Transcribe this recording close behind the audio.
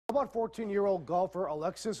How about 14-year-old golfer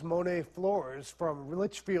Alexis Monet Flores from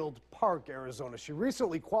Litchfield Park, Arizona? She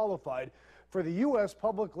recently qualified for the U.S.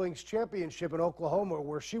 Public Links Championship in Oklahoma,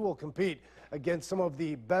 where she will compete against some of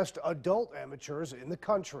the best adult amateurs in the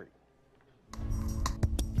country.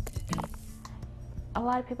 A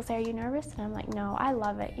lot of people say, "Are you nervous?" And I'm like, no, I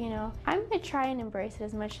love it, you know. I'm going to try and embrace it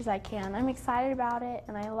as much as I can. I'm excited about it,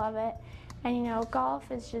 and I love it. And, you know, golf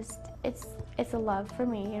is just, it's a love for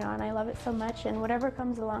me, you know, and I love it so much. And whatever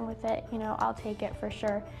comes along with it, you know, I'll take it for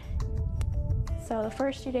sure. So the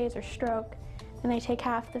first 2 days are stroke, and they take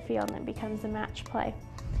half the field, and it becomes a match play.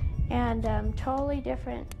 And totally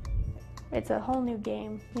different. It's a whole new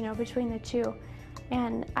game, you know, between the two.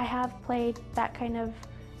 And I have played that kind of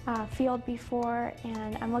field before,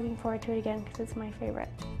 and I'm looking forward to it again because it's my favorite.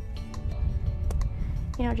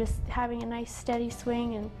 You know, just having a nice steady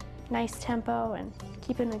swing and nice tempo and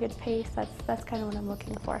keeping a good pace, that's kind of what I'm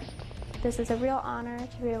looking for. This is a real honor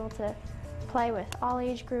to be able to play with all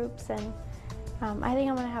age groups, and I think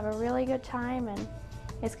I'm going to have a really good time, and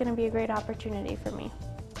it's going to be a great opportunity for me.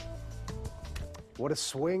 What a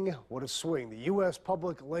swing, what a swing. The U.S.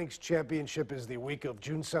 Public Links Championship is the week of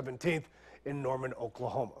June 17th in Norman,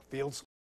 Oklahoma. Fields